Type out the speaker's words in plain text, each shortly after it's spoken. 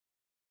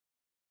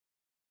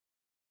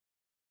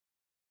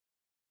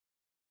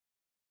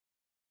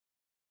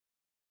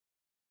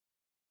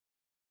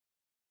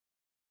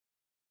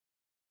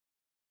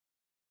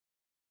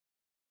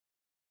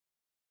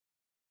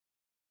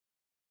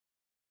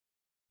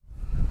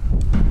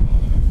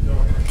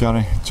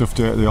Gary, tough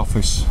day at the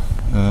office.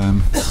 I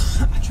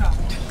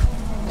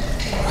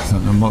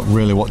don't know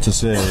really what to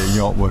say.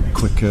 York were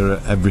quicker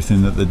at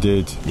everything that they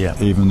did,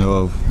 even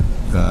though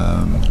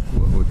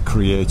we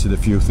created a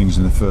few things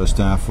in the first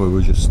half. We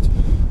were just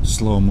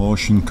slow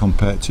motion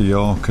compared to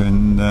York,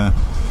 and the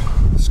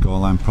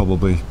scoreline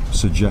probably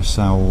suggests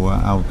how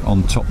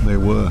on top they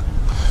were.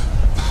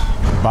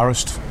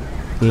 Embarrassed,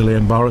 really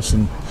embarrassed,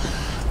 and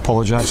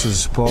apologise to the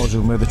supporters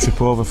who made the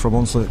trip over from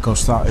Hunslet,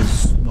 because that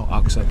is not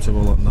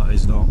acceptable, and that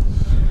is not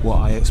what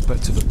I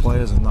expect of the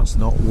players, and that's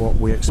not what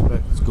we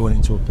expect going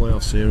into a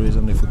playoff series.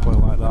 And if we play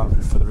like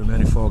that for the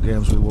remaining 4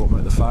 games, we won't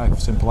make the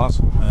 5. Simple as.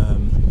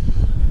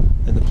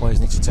 And the players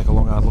need to take a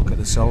long hard look at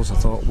themselves. I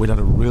thought we'd had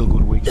a real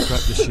good week's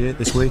prep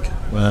this week,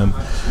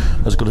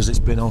 as good as it's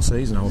been all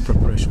season. Our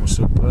preparation was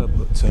superb,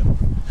 but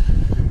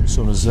as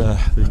soon as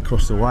they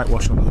crossed the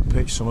whitewash onto the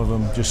pitch, some of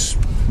them just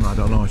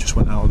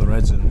went out of their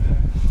heads, and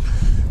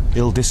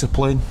ill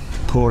discipline,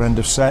 poor end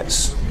of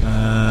sets,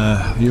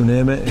 you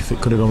name it. If it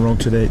could have gone wrong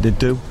today, it did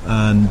do.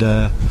 And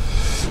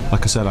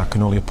like I said, I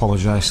can only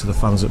apologise to the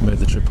fans that made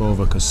the trip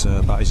over, because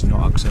that is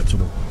not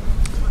acceptable.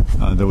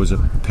 There was a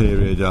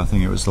period, I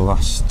think it was the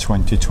last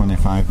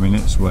 20-25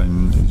 minutes,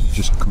 when they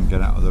just couldn't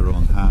get out of their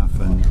own half,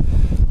 and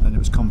it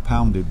was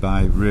compounded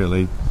by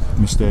really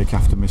mistake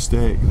after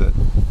mistake. That,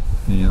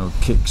 you know,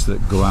 kicks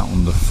that go out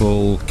on the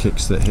full,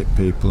 kicks that hit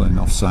people in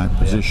offside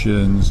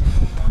positions,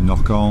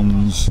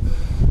 knock-ons,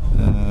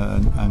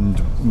 and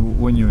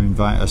when you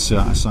invite a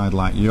side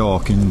like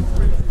York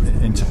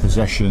into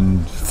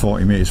possession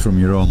 40 metres from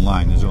your own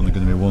line, there's only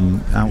going to be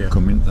one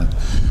outcome, isn't there?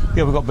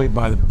 Yeah, we got beat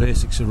by the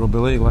basics of rugby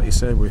league, like you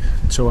said. We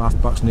 2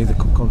 half-backs, neither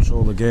could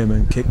control the game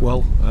and kick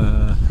well.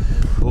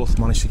 Both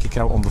managed to kick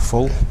out on the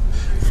full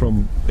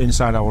from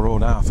inside our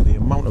own half. The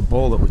amount of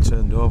ball that we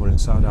turned over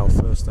inside our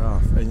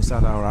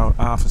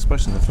half,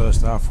 especially in the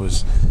first half,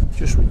 was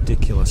just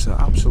ridiculous,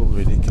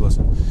 absolutely ridiculous.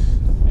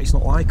 It's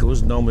not like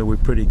us. Normally we're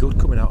pretty good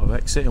coming out of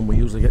exit, and we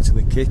usually get to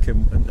the kick,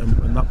 and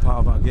that part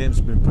of our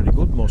game's been pretty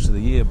good most of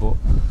the year, but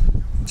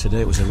today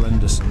it was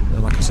horrendous.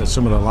 And like I said,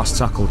 some of the last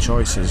tackle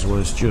choices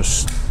was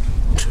just,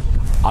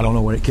 I don't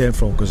know where it came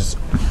from, because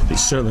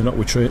it's certainly not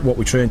what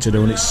we trained to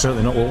do, and it's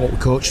certainly not what we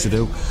coached to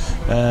do.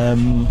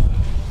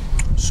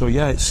 So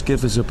yeah, it's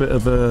gives us a bit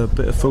of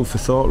food for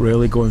thought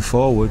really going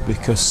forward,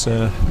 because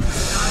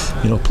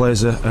you know,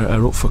 players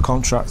are up for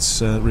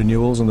contracts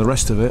renewals and the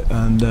rest of it,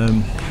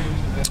 and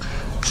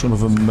some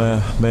of them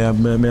may have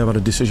had a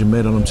decision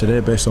made on them today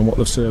based on what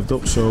they've served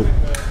up. So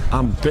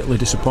I'm bitterly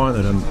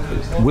disappointed, and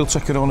we'll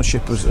take an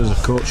ownership as a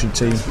coaching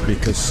team,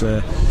 because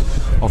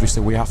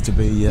obviously we have to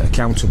be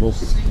accountable,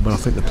 but I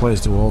think the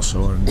players do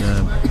also, and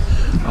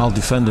I'll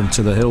defend them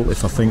to the hilt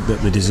if I think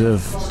that they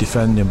deserve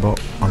defending, but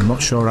I'm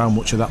not sure how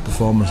much of that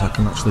performance I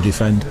can actually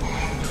defend.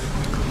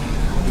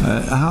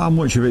 How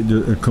much of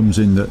it comes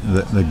in that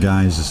the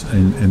guys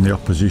in the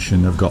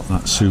opposition have got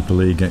that Super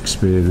League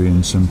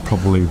experience and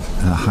probably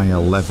a higher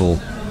level,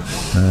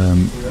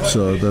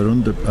 so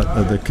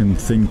they're they can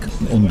think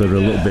under a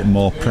little bit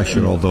more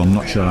pressure, although I'm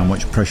not sure how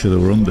much pressure they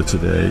were under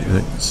today.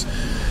 It's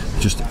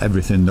just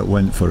everything that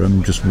went for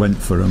them,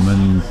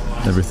 and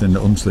everything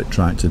that Hunslet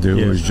tried to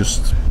do was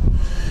just...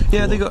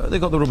 Yeah, they got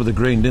the rub of the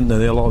green, didn't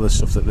they? A lot of the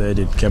stuff that they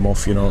did came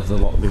off, you know.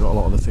 They got a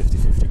lot of the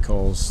 50-50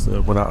 calls,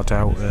 without a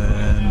doubt.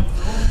 I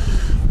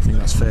think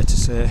that's fair to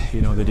say.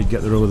 You know, they did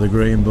get the rub of the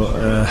green, but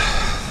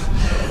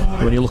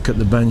when you look at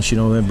the bench, you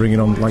know, they're bringing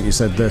on, like you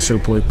said, their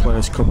Super League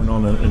players coming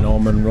on, and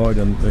Norman Royd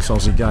and this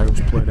Aussie guy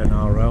who's played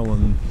NRL,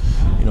 and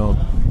you know,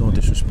 no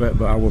disrespect,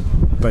 but our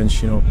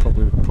bench, you know,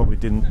 probably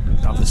didn't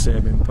have the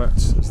same impact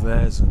as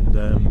theirs, and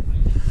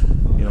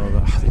you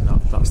know, I think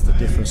that's the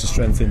difference, the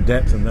strength in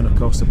depth, and then of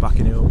course they're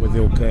backing it up with the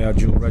OKR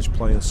dual reg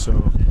players. So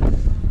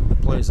the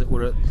players that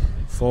were at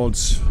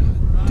Ford's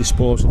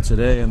disposal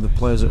today and the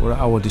players that were at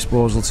our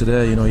disposal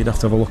today, you know, you'd have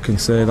to have a look and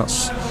say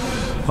that's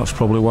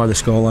probably why the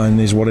scoreline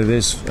is what it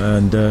is,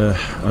 and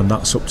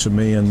that's up to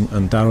me and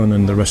Darren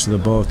and the rest of the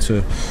board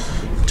to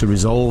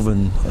resolve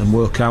and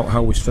work out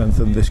how we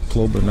strengthen this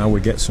club, and how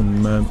we get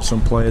some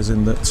players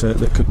in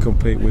that could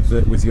compete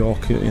with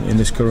York in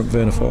this current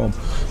vein of form,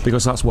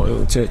 because that's what it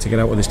will take to get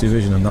out of this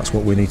division, and that's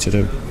what we need to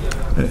do.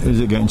 Is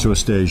it getting to a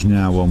stage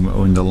now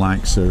when the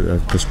likes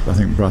of, because I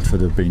think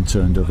Bradford have been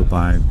turned over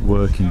by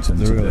Workington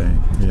today,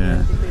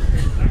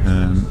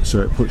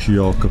 so it puts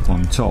York up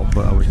on top,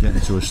 but are we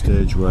getting to a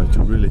stage where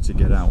to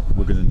get out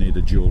we're going to need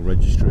a dual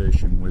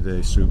registration with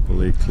a Super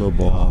League club,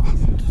 or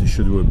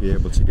should we be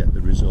able to get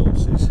the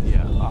resources?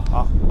 Yeah,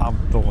 I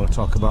don't want to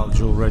talk about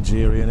dual reg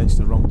here, and it's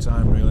the wrong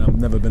time really. I've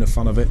never been a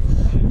fan of it,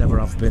 never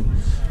have been.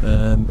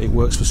 It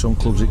works for some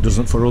clubs, it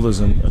doesn't for others,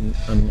 and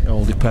it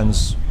all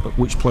depends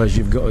which players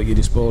you've got at your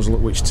disposal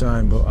at which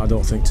time. But I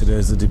don't think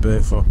today's the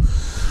debate for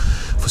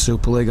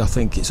Super League. I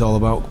think it's all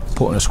about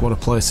putting a squad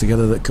of players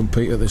together that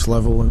compete at this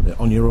level and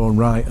on your own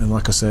right, and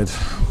like I said,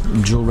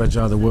 dual reg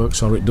either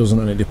works or it doesn't,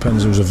 and it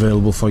depends who's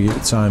available for you at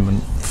the time.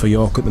 And for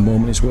York at the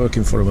moment it's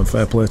working for them, and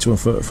fair play to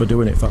them for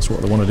doing it. If that's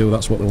what they want to do,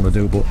 that's what they want to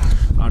do, but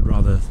I'd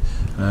rather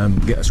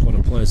get a squad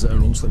of players that are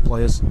Hunslet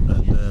players,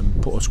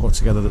 and put a squad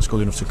together that's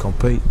good enough to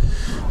compete.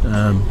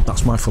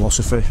 That's my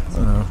philosophy,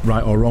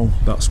 right or wrong.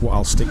 That's what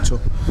I'll stick to.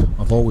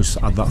 I've always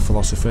had that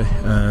philosophy,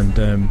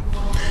 and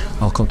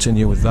I'll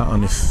continue with that.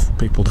 And if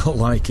people don't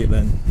like it,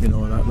 then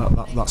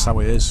that's how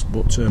it is.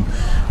 But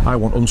I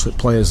want Hunslet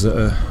players that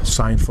are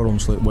signed for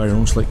Hunslet, wearing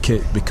Hunslet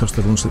kit because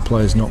they're Hunslet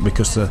players, not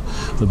because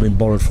they've been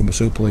borrowed from a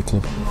Super League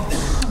club.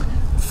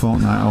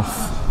 Fortnight off,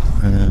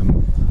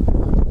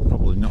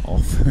 probably not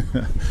off,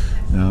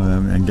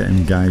 and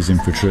getting guys in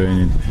for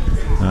training.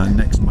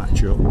 Next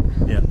match up,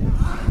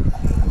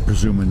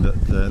 presuming that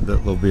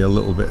there'll be a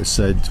little bit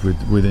said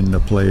within the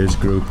players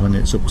group, and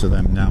it's up to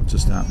them now to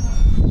start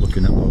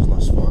looking at those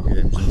last 4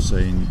 games and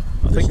saying,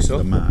 I think so.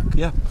 The mark.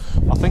 Yeah,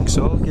 I think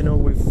so.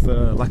 We've,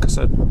 like I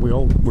said, we're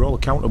all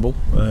accountable.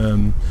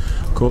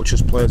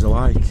 Coaches, players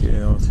alike.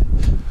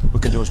 We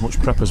can do as much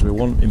prep as we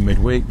want in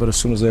midweek, but as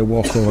soon as they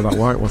walk over that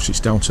whitewash, it's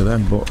down to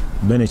them. But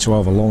they need to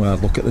have a long,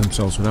 hard look at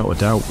themselves, without a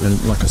doubt.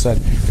 And like I said,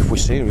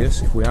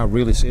 if we are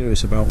really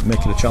serious about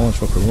making a challenge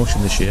for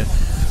promotion this year,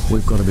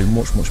 we've got to be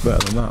much, much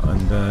better than that,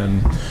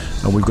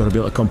 and we've got to be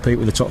able to compete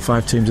with the top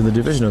 5 teams in the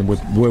division. And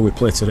where we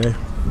play today,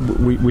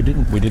 we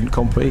didn't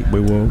compete.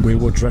 We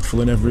were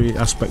dreadful in every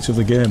aspect of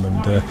the game,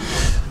 and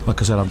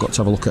like I said, I've got to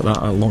have a look at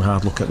that, a long,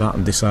 hard look at that,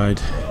 and decide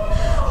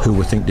who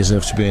we think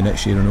deserves to be here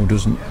next year and who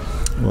doesn't.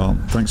 Well,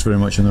 thanks very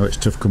much. I know it's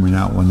tough coming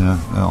out when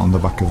on the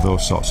back of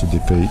those sorts of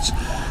defeats.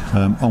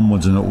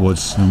 Onwards and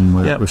upwards, and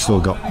we've still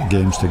got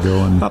games to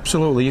go. And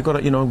absolutely, you've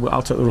got to,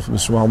 I'll take the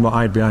roughness. Well, I'm not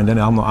hide behind any.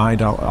 I'm not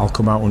hide. I'll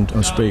come out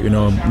and speak.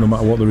 No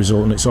matter what the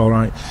result, and it's all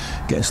right.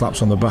 Getting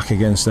slaps on the back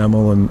against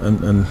Emil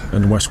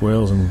and West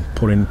Wales and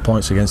putting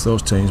points against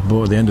those teams.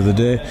 But at the end of the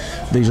day,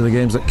 these are the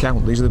games that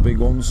count. These are the big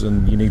ones,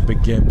 and you need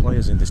big game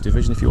players in this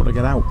division if you want to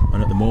get out.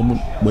 And at the moment,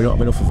 we don't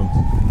have enough of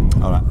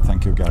them. All right,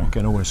 thank you, Gary.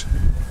 Okay, no worries.